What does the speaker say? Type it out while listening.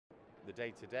the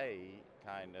day-to-day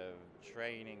kind of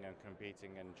training and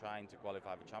competing and trying to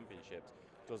qualify for championships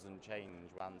doesn't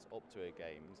change once up to a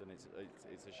games, and it's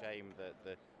a shame that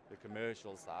the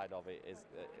commercial side of it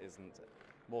isn't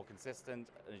more consistent,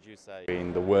 as you say,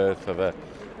 being the worth of a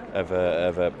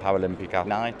Paralympic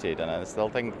United. And I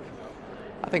think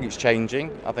it's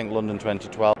changing. I think London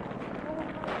 2012.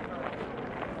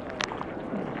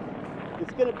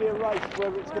 It's going to be a race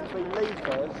where it's going to be Lee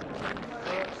first.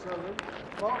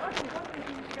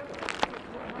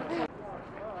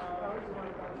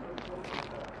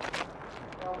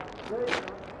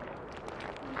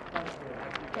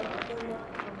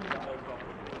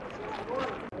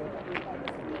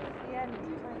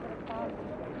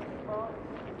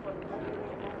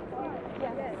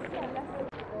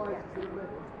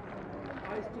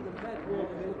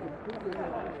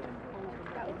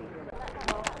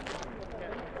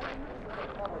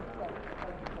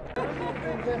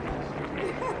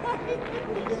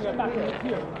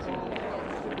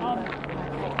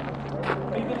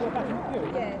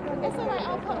 Yeah, it's alright,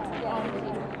 I'll come to you.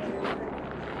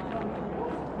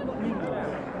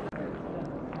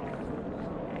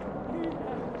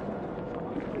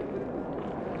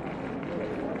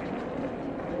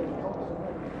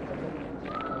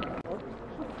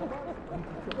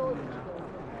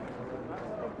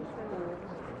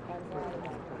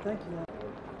 Thank you.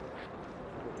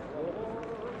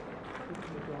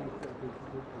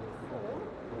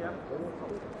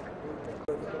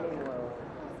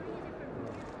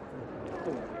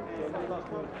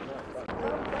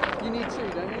 You need two,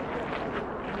 don't you?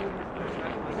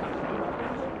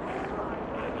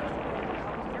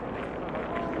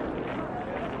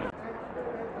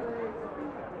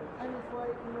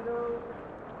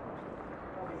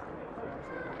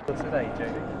 Today,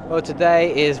 Jodie? Well,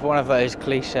 today is one of those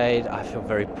cliched. I feel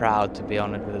very proud to be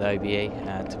honoured with an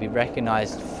OBE, to be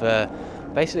recognised for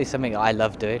basically something I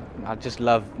love doing. I just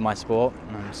love my sport.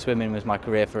 Swimming was my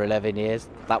career for 11 years.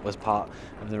 That was part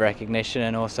of the recognition,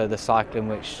 and also the cycling,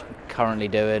 which I'm currently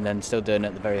doing and still doing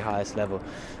at the very highest level.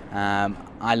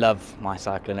 I love my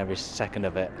cycling, every second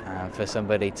of it. For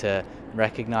somebody to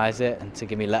recognise it and to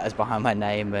give me letters behind my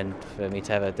name, and for me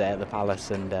to have a day at the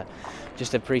Palace, and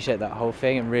just appreciate that whole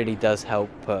thing. It really does help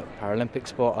put Paralympic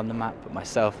sport on the map, put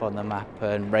myself on the map,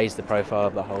 and raise the profile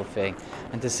of the whole thing.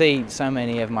 And to see so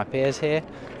many of my peers here,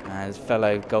 as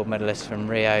fellow gold medalists from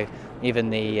Rio, even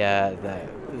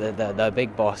the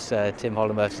big boss Tim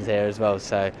Hollenbergson's here as well.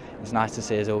 So it's nice to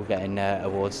see us all getting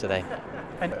awards today.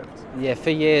 Yeah, for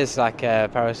years,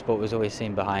 parasport was always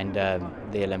seen behind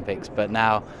the Olympics, but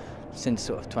now, since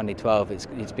sort of 2012,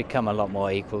 it's become a lot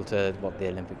more equal to what the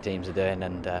Olympic teams are doing,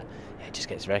 and it just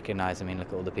gets recognised. I mean, look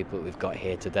at all the people that we've got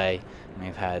here today.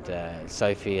 We've had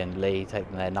Sophie and Lee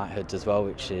taking their knighthoods as well,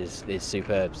 which is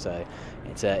superb. So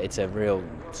it's a real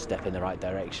step in the right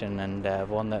direction, and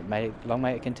one that long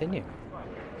may it continue.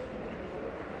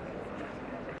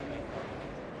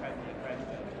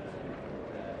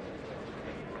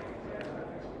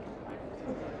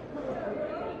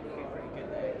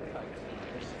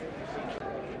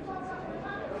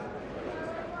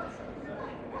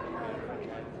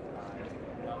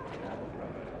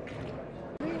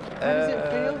 How does it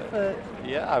feel for?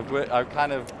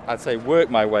 Yeah, I'd say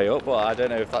worked my way up, but I don't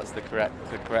know if that's the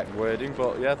correct wording.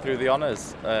 But yeah, through the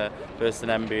honours, first an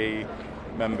MBE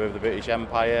member of the British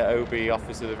Empire, OBE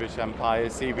officer of the British Empire,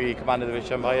 CBE commander of the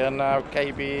British Empire, and now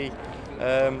KBE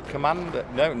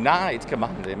Knight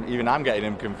commander. Even I'm getting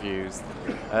him confused.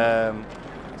 It's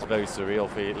a very surreal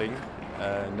feeling.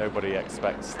 Nobody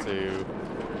expects to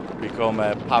become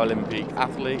a Paralympic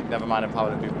athlete, never mind a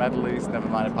Paralympic medalist, never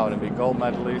mind a Paralympic gold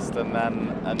medalist, and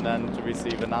then to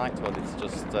receive a knighthood. It's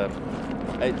just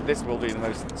this will be the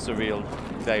most surreal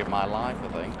day of my life, I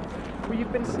think. Well,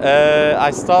 you've been.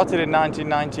 I started in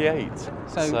 1998,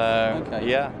 so okay.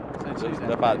 Yeah, So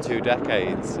about 2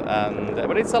 decades,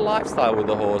 but it's a lifestyle with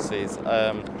the horses.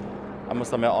 I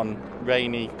must admit, on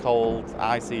rainy, cold,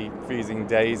 icy, freezing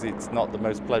days, it's not the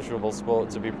most pleasurable sport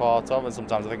to be part of, and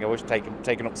sometimes I think I wish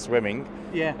taken up swimming.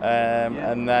 Yeah.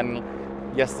 And then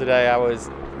yesterday I was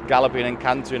galloping and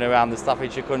cantering around the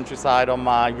Staffordshire countryside on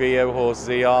my Rio horse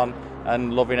Xeon,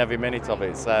 and loving every minute of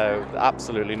it. So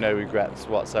absolutely no regrets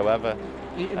whatsoever.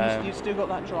 You've still got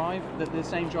that drive, the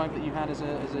same drive that you had as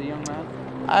a young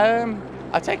man?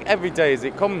 I take every day as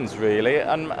it comes, really,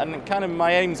 and kind of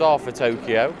my aims are for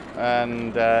Tokyo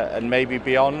and maybe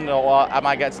beyond, or I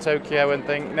might get to Tokyo and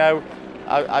think, no,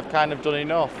 I've kind of done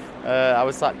enough. I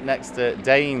was sat next to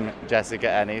Dame Jessica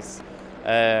Ennis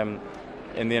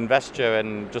in the Investiture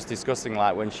and just discussing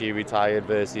like when she retired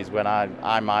versus when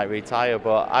I might retire,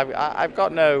 but I've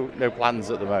got no plans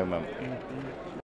at the moment.